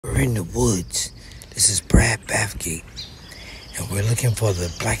We're in the woods. This is Brad Bathgate, and we're looking for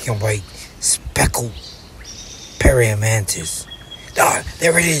the black and white speckled Mantis. Ah,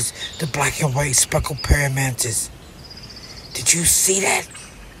 there it is, the black and white speckled Mantis. Did you see that?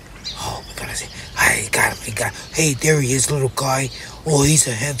 Oh, we gotta see. He got him. Hey, there he is, little guy. Oh, he's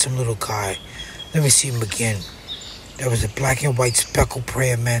a handsome little guy. Let me see him again. There was a black and white speckled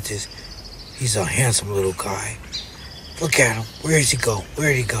Mantis. He's a handsome little guy. Look at him. Where does he go? Where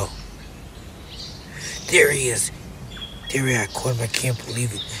did he go? There he is. There he is. I caught him. I can't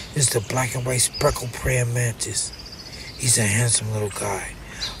believe it. It's the black and white speckled Mantis. He's a handsome little guy.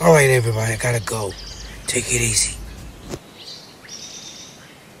 All right, everybody. I gotta go. Take it easy.